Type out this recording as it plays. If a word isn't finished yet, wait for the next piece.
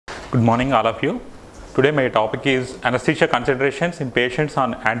Good morning all of you. Today my topic is anesthesia considerations in patients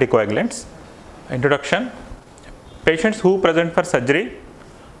on anticoagulants. Introduction. Patients who present for surgery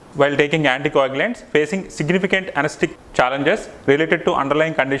while taking anticoagulants facing significant anesthetic challenges related to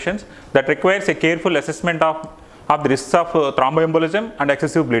underlying conditions that requires a careful assessment of the risks of thromboembolism and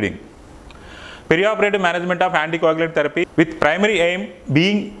excessive bleeding. Perioperative management of anticoagulant therapy with primary aim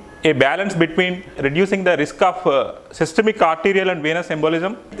being a balance between reducing the risk of systemic arterial and venous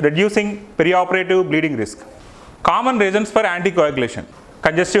embolism, reducing perioperative bleeding risk. Common reasons for anticoagulation: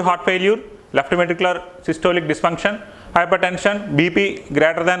 congestive heart failure, left ventricular systolic dysfunction, hypertension, BP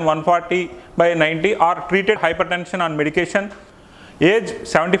greater than 140/90 or treated hypertension on medication, age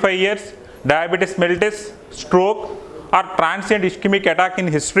 75 years, diabetes mellitus, stroke or transient ischemic attack in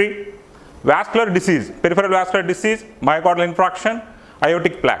history, vascular disease, peripheral vascular disease, myocardial infarction,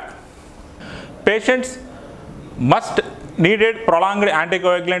 aortic plaque. Patients must needed prolonged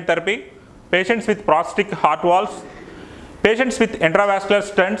anticoagulant therapy. Patients with prosthetic heart valves, patients with intravascular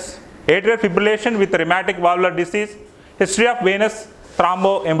stents, atrial fibrillation with rheumatic valvular disease, history of venous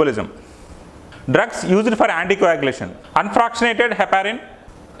thromboembolism. Drugs used for anticoagulation: unfractionated heparin.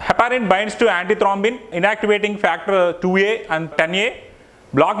 Heparin binds to antithrombin, inactivating factor 2A and 10A,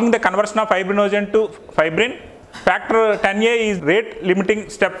 blocking the conversion of fibrinogen to fibrin. Factor 10A is rate limiting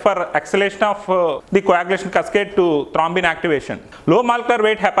step for acceleration of the coagulation cascade to thrombin activation. Low molecular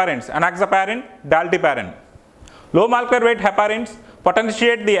weight heparins: enoxaparin, dalteparin. Low molecular weight heparins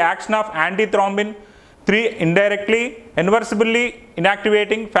potentiate the action of antithrombin 3 indirectly, inversibly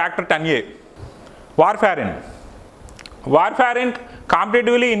inactivating factor 10A. Warfarin. Warfarin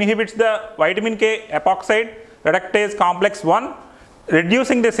competitively inhibits the vitamin K epoxide reductase complex 1,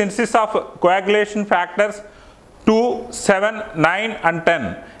 reducing the synthesis of coagulation factors 2, 7, 9 and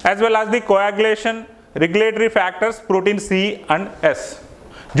 10, as well as the coagulation regulatory factors protein C and S.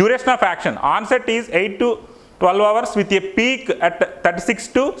 Duration of action: onset is 8 to 12 hours with a peak at 36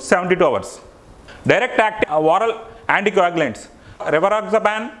 to 72 hours. Direct acting oral anticoagulants: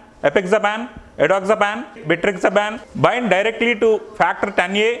 rivaroxaban, apixaban, edoxaban, betrixaban bind directly to factor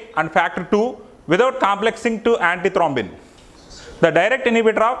 10A and factor 2 without complexing to antithrombin. The direct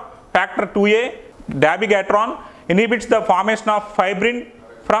inhibitor of factor 2A, dabigatran, inhibits the formation of fibrin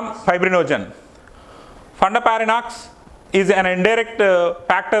from fibrinogen. Fondaparinux is an indirect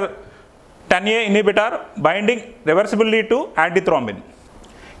factor 10A inhibitor binding reversibly to antithrombin.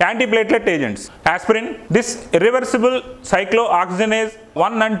 Antiplatelet agents: aspirin. This irreversible cyclooxygenase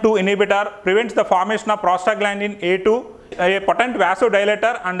 1 and 2 inhibitor prevents the formation of prostaglandin A2, a potent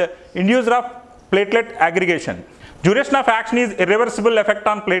vasodilator and inducer of platelet aggregation. Duration of action is irreversible effect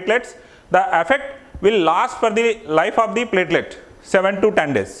on platelets. The effect will last for the life of the platelet, 7 to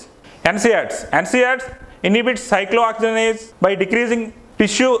 10 days. NSAIDs. NSAIDs inhibits cyclooxygenase by decreasing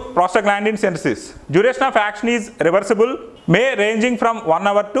tissue prostaglandin synthesis. Duration of action is reversible, may ranging from 1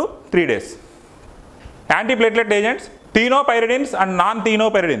 hour to 3 days. Antiplatelet agents: thienopyridines and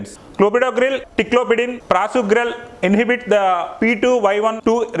non-thienopyridines. Clopidogrel, ticlopidine, prasugrel inhibit the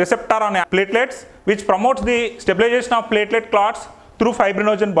P2Y12 receptor on platelets, which promotes the stabilization of platelet clots through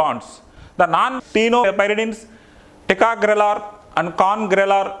fibrinogen bonds. The non-thienopyridines, ticagrelor and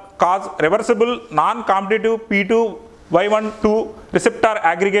congrelor, cause reversible non-competitive P2Y12 receptor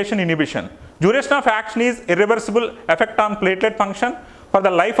aggregation inhibition. Duration of action is irreversible effect on platelet function for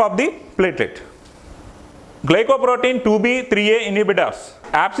the life of the platelet. Glycoprotein 2B3A inhibitors: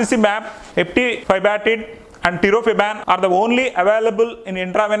 abscimab, eptifibatide and tirofiban are the only available in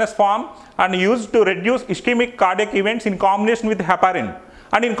intravenous form and used to reduce ischemic cardiac events in combination with heparin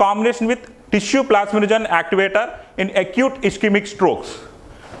and in combination with tissue plasminogen activator in acute ischemic strokes.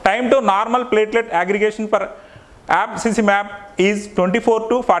 Time to normal platelet aggregation for abscimab is 24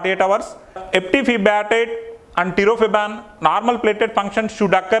 to 48 hours. Eptifibatide and tirofiban normal platelet function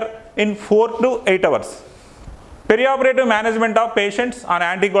should occur in 4 to 8 hours. Perioperative management of patients on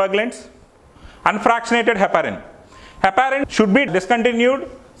anticoagulants: unfractionated heparin. Heparin should be discontinued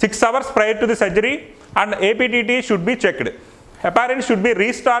 6 hours prior to the surgery and APTT should be checked. Heparin should be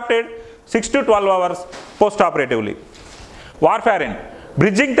restarted 6 to 12 hours postoperatively. Warfarin.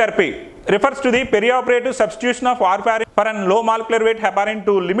 Bridging therapy refers to the perioperative substitution of warfarin for a low molecular weight heparin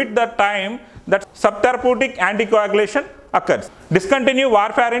to limit the time that subtherapeutic anticoagulation occurs. Discontinue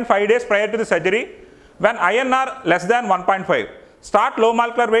warfarin 5 days prior to the surgery when INR less than 1.5. Start low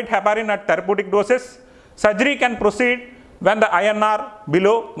molecular weight heparin at therapeutic doses. Surgery can proceed when the INR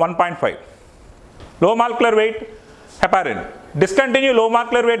below 1.5. Low molecular weight heparin. Discontinue low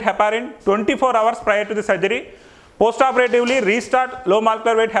molecular weight heparin 24 hours prior to the surgery. Postoperatively restart low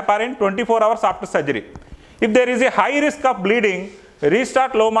molecular weight heparin 24 hours after surgery. If there is a high risk of bleeding,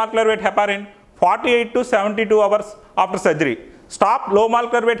 restart low molecular weight heparin 48 to 72 hours after surgery. Stop low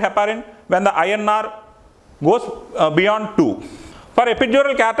molecular weight heparin when the INR goes beyond 2. For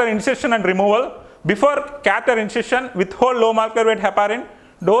epidural catheter insertion and removal, before catheter incision, withhold low molecular weight heparin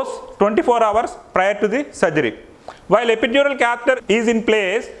dose 24 hours prior to the surgery. While epidural catheter is in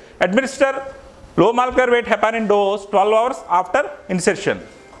place, administer low molecular weight heparin dose 12 hours after insertion.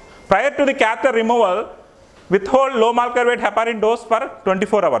 Prior to the catheter removal, withhold low molecular weight heparin dose for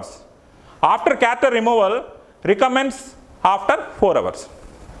 24 hours. After catheter removal, recommence after 4 hours.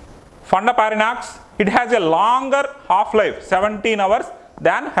 Fondaparinux, it has a longer half-life, 17 hours,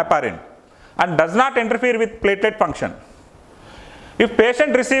 than heparin and does not interfere with platelet function. If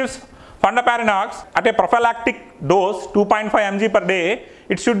patient receives fondaparinux at a prophylactic dose 2.5 mg per day,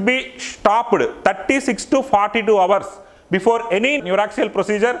 it should be stopped 36 to 42 hours before any neuraxial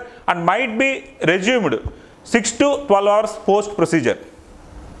procedure and might be resumed 6 to 12 hours post procedure.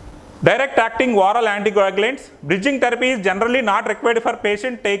 Direct acting oral anticoagulants. Bridging therapy is generally not required for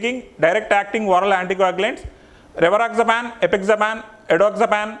patient taking direct acting oral anticoagulants. Rivaroxaban, Epixaban,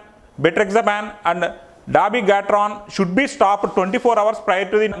 Edoxaban, Betrixaban and dabigatran should be stopped 24 hours prior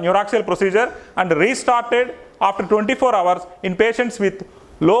to the neuraxial procedure and restarted after 24 hours in patients with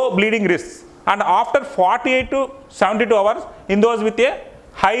low bleeding risks and after 48 to 72 hours in those with a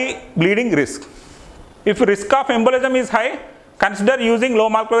high bleeding risk. If risk of embolism is high, consider using low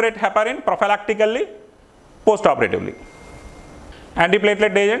molecular weight heparin prophylactically postoperatively.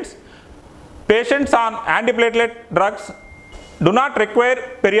 Antiplatelet agents. Patients on antiplatelet drugs do not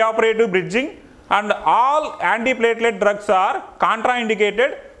require perioperative bridging and all antiplatelet drugs are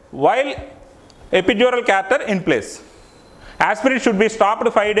contraindicated while epidural catheter in place. Aspirin should be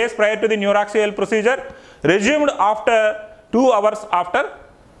stopped 5 days prior to the neuraxial procedure, resumed after 2 hours after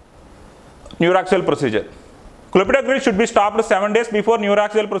neuraxial procedure. Clopidogrel should be stopped 7 days before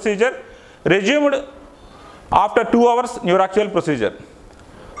neuraxial procedure, resumed after 2 hours neuraxial procedure.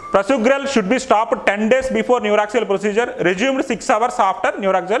 Prasugrel should be stopped 10 days before neuraxial procedure, resumed 6 hours after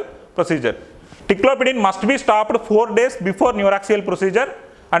neuraxial procedure. Ticlopidine must be stopped 4 days before neuraxial procedure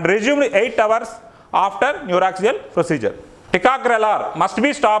and resumed 8 hours after neuraxial procedure. Ticagrelor must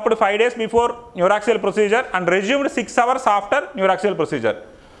be stopped 5 days before neuraxial procedure and resumed 6 hours after neuraxial procedure.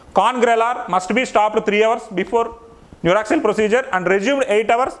 Congrelor must be stopped 3 hours before neuraxial procedure and resumed 8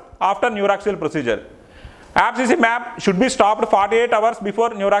 hours after neuraxial procedure. Abcicimab should be stopped 48 hours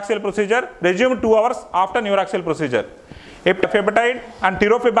before neuraxial procedure, resumed 2 hours after neuraxial procedure. Epipeptide and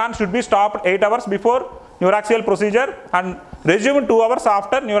tirofiban should be stopped 8 hours before neuraxial procedure and resumed 2 hours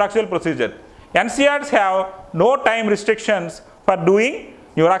after neuraxial procedure. NCADs have no time restrictions for doing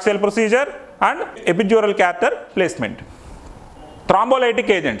neuraxial procedure and epidural catheter placement. Thrombolytic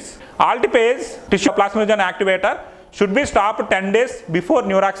agents. Alteplase tissue plasminogen activator should be stopped 10 days before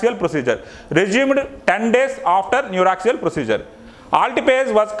neuraxial procedure, resumed 10 days after neuraxial procedure.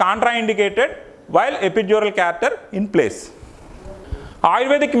 Alteplase was contraindicated while epidural catheter in place.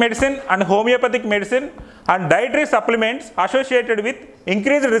 Ayurvedic medicine and homeopathic medicine and dietary supplements associated with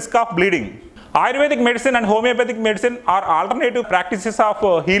increased risk of bleeding. Ayurvedic medicine and homeopathic medicine are alternative practices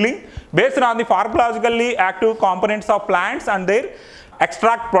of healing based on the pharmacologically active components of plants and their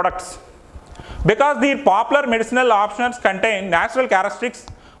extract products. Because the popular medicinal options contain natural characteristics,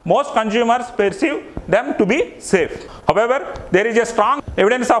 most consumers perceive them to be safe. However, there is a strong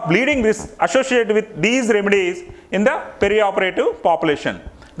evidence of bleeding risk associated with these remedies in the perioperative population.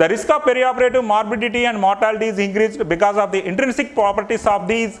 The risk of perioperative morbidity and mortality is increased because of the intrinsic properties of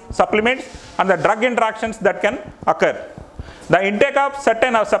these supplements and the drug interactions that can occur. The intake of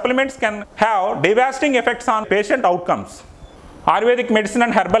certain supplements can have devastating effects on patient outcomes. Ayurvedic medicine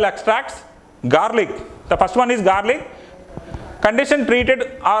and herbal extracts. Garlic. The first one is garlic. Condition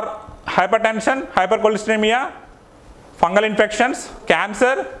treated are hypertension, hypercholesteremia, fungal infections,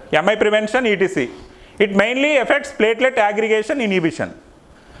 cancer, MI prevention, etc. It mainly affects platelet aggregation inhibition.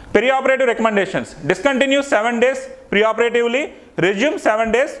 Perioperative recommendations. Discontinue 7 days preoperatively, resume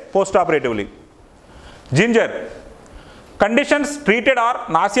 7 days postoperatively. Ginger. Conditions treated are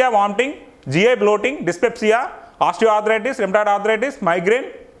nausea, vomiting, GI bloating, dyspepsia, osteoarthritis, rheumatoid arthritis,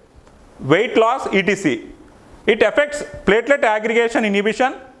 migraine, weight loss, etc. It affects platelet aggregation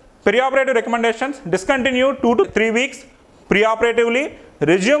inhibition. Perioperative recommendations: discontinue 2 to 3 weeks preoperatively,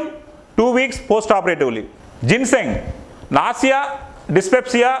 resume 2 weeks postoperatively. Ginseng. Nausea,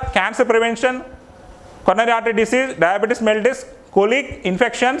 dyspepsia, cancer prevention, coronary artery disease, diabetes mellitus, colic,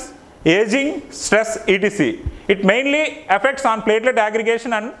 infections, aging, stress, etc. It mainly affects on platelet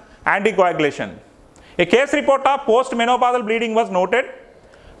aggregation and anticoagulation. A case report of post-menopausal bleeding was noted.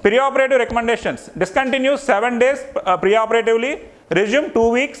 Perioperative recommendations: discontinue 7 days preoperatively, resume 2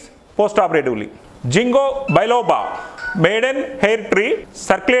 weeks postoperatively. Ginkgo biloba, maiden hair tree,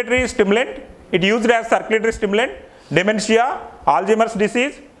 circulatory stimulant. It used as circulatory stimulant, dementia, Alzheimer's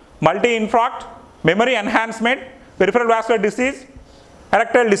disease, multi-infarct, memory enhancement, peripheral vascular disease,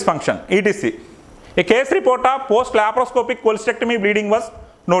 erectile dysfunction, etc. A case report of post-laparoscopic cholecystectomy bleeding was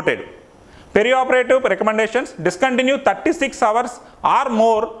noted. Perioperative recommendations: discontinue 36 hours or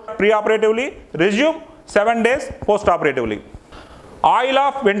more preoperatively, resume 7 days postoperatively. Oil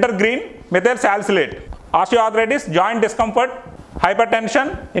of wintergreen methyl salicylate, osteoarthritis, joint discomfort, hypertension,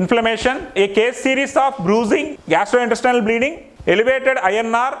 inflammation, a case series of bruising, gastrointestinal bleeding, elevated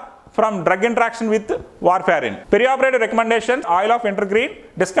INR from drug interaction with warfarin. Perioperative recommendations: oil of wintergreen,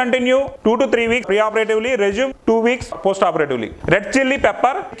 discontinue 2 to 3 weeks preoperatively, resume 2 weeks postoperatively. Red chili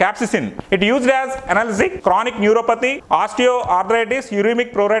pepper, capsaicin. It used as analgesic, chronic neuropathy, osteoarthritis,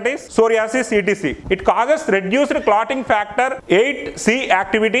 uremic pruritus, psoriasis, etc. It causes reduced clotting factor 8C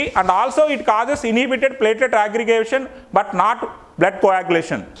activity, and also it causes inhibited platelet aggregation but not blood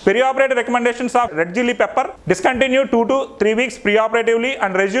coagulation. Perioperative recommendations of red chili pepper: discontinue 2 to 3 weeks preoperatively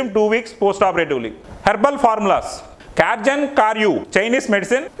and resume 2 weeks postoperatively. Herbal formulas: Carjan Caryu, Chinese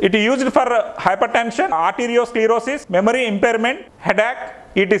medicine. It is used for hypertension, arteriosclerosis, memory impairment, headache,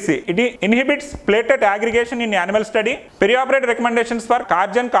 etc. It inhibits platelet aggregation in animal study. Perioperative recommendations for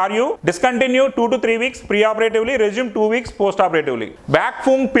Carjan Caryu: discontinue 2 to 3 weeks preoperatively, resume 2 weeks postoperatively.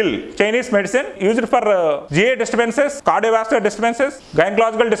 Bakfung pill, Chinese medicine, used for GI disturbances, cardiovascular disturbances,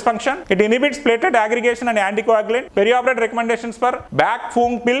 gynecological dysfunction. It inhibits platelet aggregation and anticoagulant. Perioperative recommendations for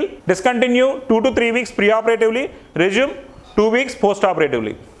Bakfung pill: discontinue 2 to 3 weeks preoperatively, resume 2 weeks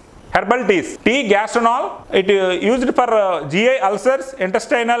postoperatively. Herbal teas: tea gastronol. It is used for GI ulcers,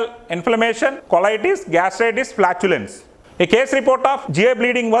 intestinal inflammation, colitis, gastritis, flatulence. A case report of GI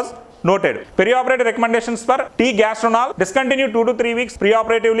bleeding was noted. Perioperative recommendations for tea gastronol: discontinue 2 to 3 weeks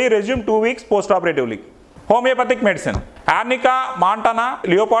preoperatively, resume 2 weeks postoperatively. Homeopathic medicine: Arnica montana,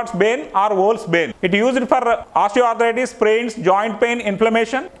 leopard's bane or wolf's bane. It is used for osteoarthritis, sprains, joint pain,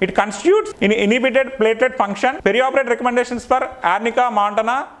 inflammation. It constitutes inhibited platelet function. Perioperative recommendations for Arnica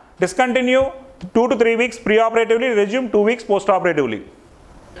montana: discontinue 2 to 3 weeks preoperatively, resume 2 weeks postoperatively.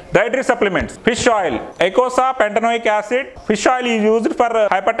 Dietary supplements: fish oil, Eicosa pentanoic acid. Fish oil is used for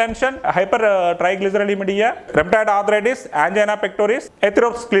hypertension, hypertriglyceridemia, rheumatoid arthritis, angina pectoris,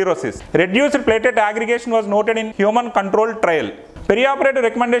 atherosclerosis. Reduced platelet aggregation was noted in human controlled trial. Perioperative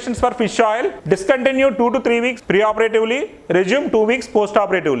recommendations for fish oil: discontinue 2 to 3 weeks preoperatively, resume 2 weeks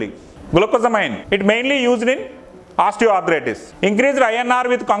postoperatively. Glucosamine: it mainly used in osteoarthritis. Increased INR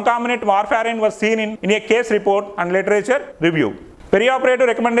with concomitant warfarin was seen in a case report and literature review. Perioperative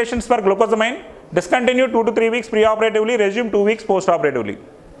recommendations for glucosamine: discontinue 2 to 3 weeks preoperatively, resume 2 weeks postoperatively.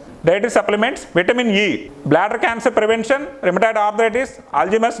 Dietary supplements: vitamin E, bladder cancer prevention, rheumatoid arthritis,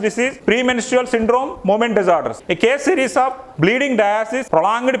 Alzheimer's disease, premenstrual syndrome, movement disorders. A case series of bleeding diastasis,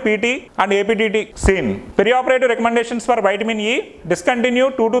 prolonged PT and APTT seen. Perioperative recommendations for vitamin E: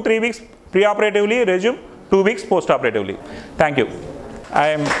 discontinue 2 to 3 weeks preoperatively, resume 2 weeks postoperatively. Thank you. I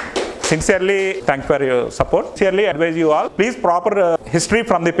am sincerely thank for your support. Sincerely advise you all, please proper history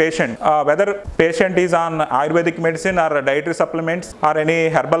from the patient, whether patient is on Ayurvedic medicine or dietary supplements or any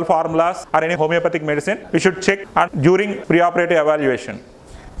herbal formulas or any homeopathic medicine, we should check during preoperative evaluation.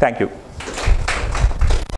 Thank you.